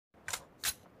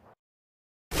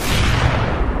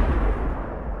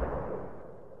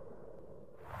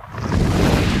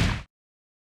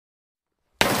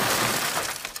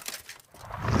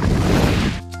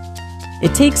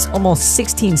It takes almost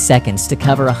 16 seconds to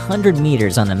cover 100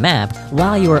 meters on the map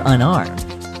while you are unarmed,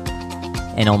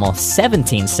 and almost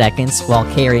 17 seconds while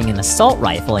carrying an assault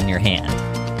rifle in your hand.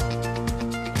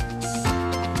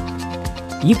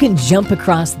 You can jump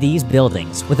across these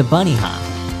buildings with a bunny hop.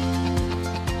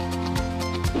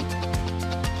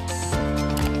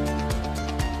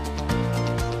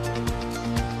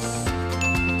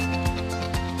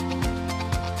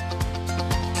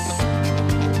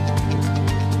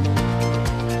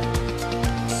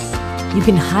 You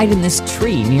can hide in this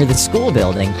tree near the school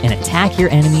building and attack your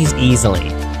enemies easily.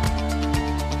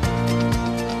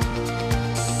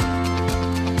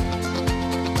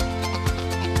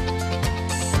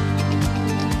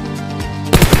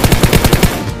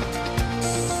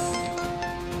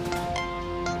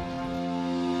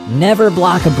 Never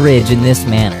block a bridge in this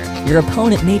manner. Your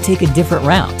opponent may take a different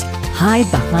route.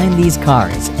 Hide behind these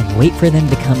cars and wait for them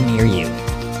to come near you.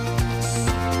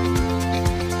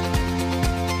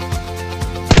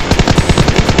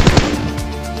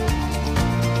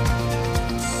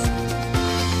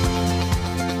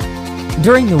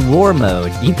 During the war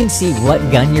mode, you can see what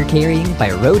gun you're carrying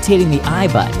by rotating the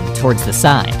I button towards the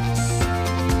side.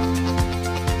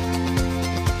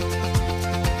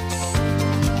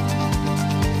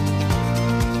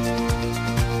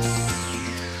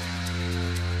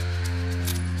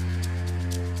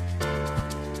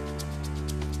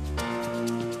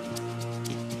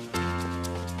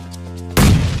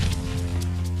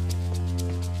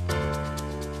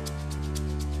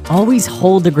 Always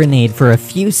hold the grenade for a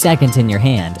few seconds in your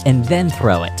hand and then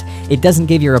throw it. It doesn't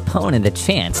give your opponent a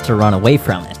chance to run away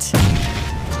from it.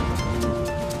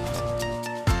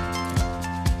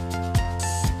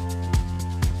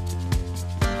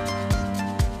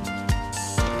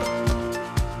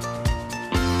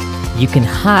 You can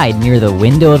hide near the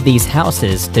window of these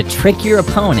houses to trick your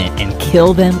opponent and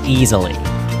kill them easily.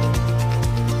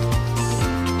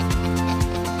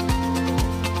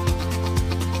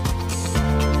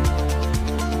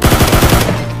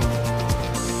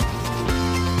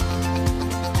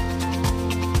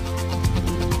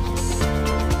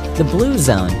 The blue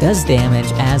zone does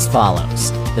damage as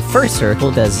follows. The first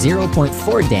circle does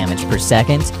 0.4 damage per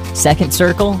second, second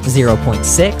circle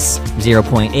 0.6,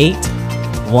 0.8,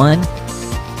 1,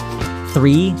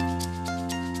 3,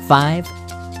 5,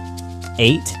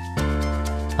 8,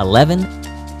 11,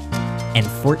 and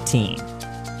 14.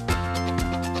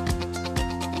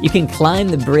 You can climb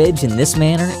the bridge in this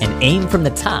manner and aim from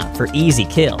the top for easy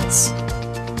kills.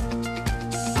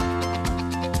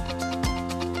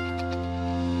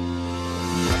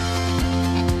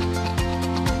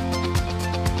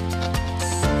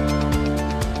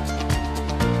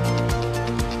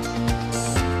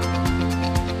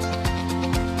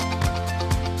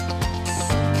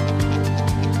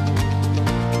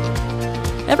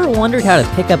 Ever wondered how to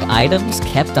pick up items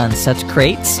kept on such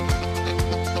crates?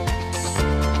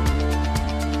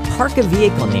 Park a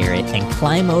vehicle near it and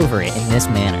climb over it in this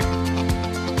manner.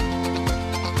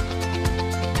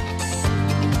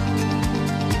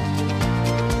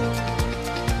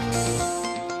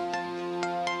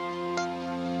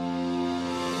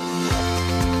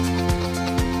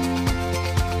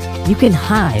 You can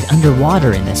hide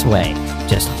underwater in this way.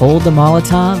 Just hold the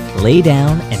Molotov, lay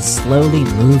down, and slowly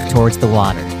move towards the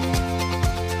water.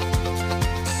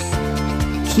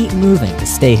 Keep moving to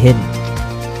stay hidden.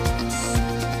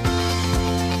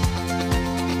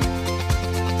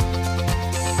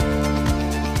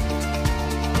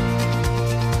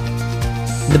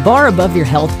 The bar above your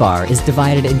health bar is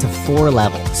divided into 4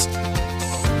 levels.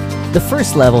 The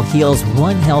first level heals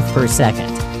 1 health per second.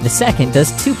 The second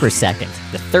does 2 per second,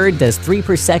 the third does 3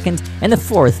 per second, and the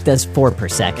fourth does 4 per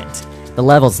second. The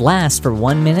levels last for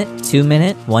 1 minute, 2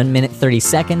 minute, 1 minute 30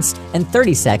 seconds, and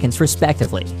 30 seconds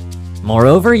respectively.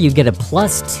 Moreover, you get a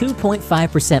plus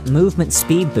 2.5% movement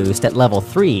speed boost at level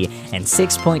 3 and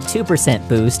 6.2%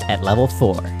 boost at level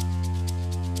 4.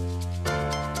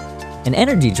 An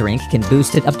energy drink can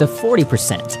boost it up to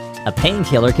 40%. A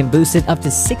painkiller can boost it up to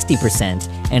 60%,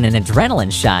 and an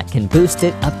adrenaline shot can boost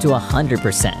it up to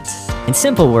 100%. In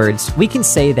simple words, we can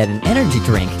say that an energy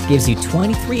drink gives you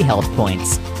 23 health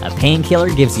points, a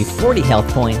painkiller gives you 40 health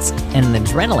points, and an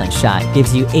adrenaline shot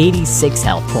gives you 86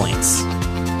 health points.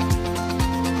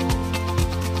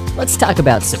 Let's talk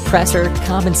about suppressor,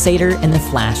 compensator, and the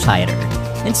flash hider.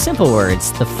 In simple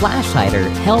words, the flash hider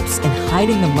helps in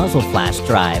hiding the muzzle flash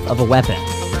drive of a weapon.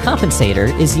 Compensator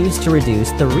is used to reduce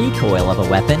the recoil of a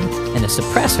weapon, and a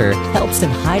suppressor helps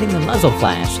in hiding the muzzle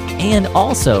flash and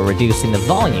also reducing the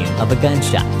volume of a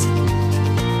gunshot.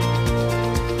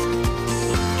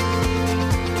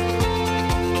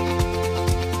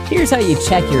 Here's how you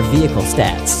check your vehicle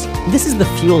stats. This is the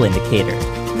fuel indicator.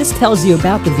 This tells you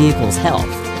about the vehicle's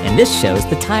health, and this shows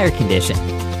the tire condition.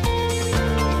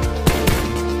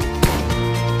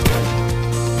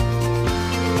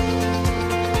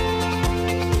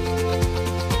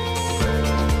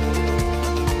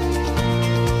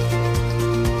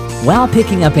 While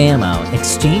picking up ammo,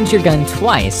 exchange your gun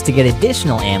twice to get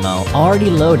additional ammo already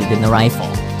loaded in the rifle.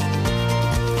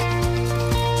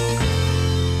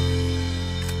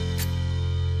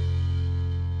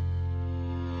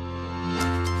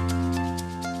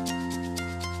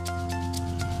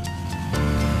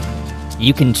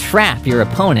 You can trap your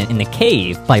opponent in the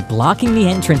cave by blocking the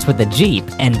entrance with a jeep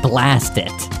and blast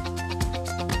it.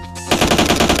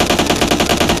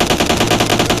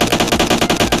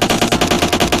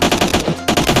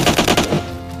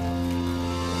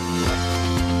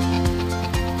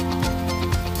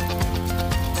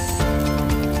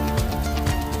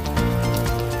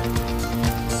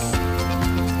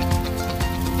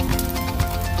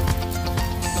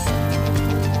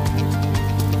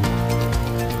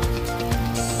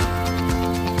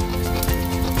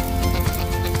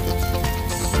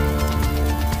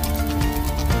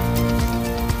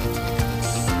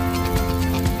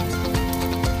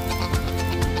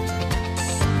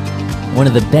 One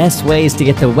of the best ways to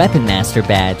get the Weapon Master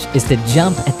badge is to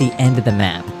jump at the end of the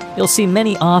map. You'll see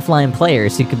many offline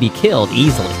players who could be killed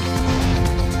easily.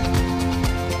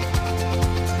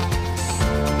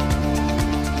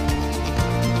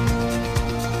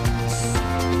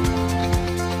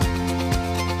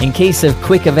 In case of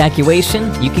quick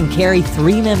evacuation, you can carry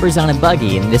 3 members on a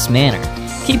buggy in this manner.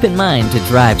 Keep in mind to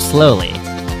drive slowly.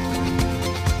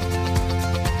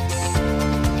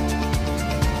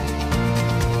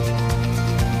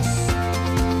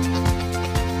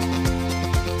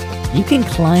 You can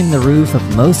climb the roof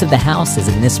of most of the houses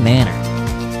in this manner.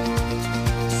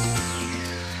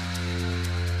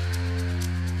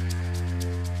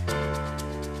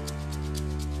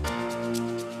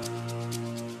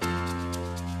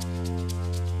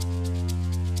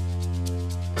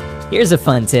 Here's a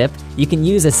fun tip. You can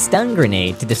use a stun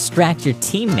grenade to distract your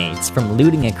teammates from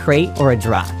looting a crate or a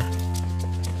drop.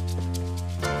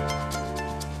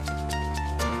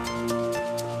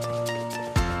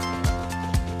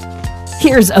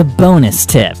 Here's a bonus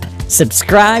tip.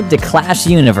 Subscribe to Clash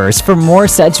Universe for more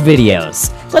such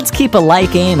videos. Let's keep a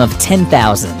like aim of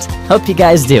 10,000. Hope you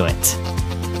guys do it.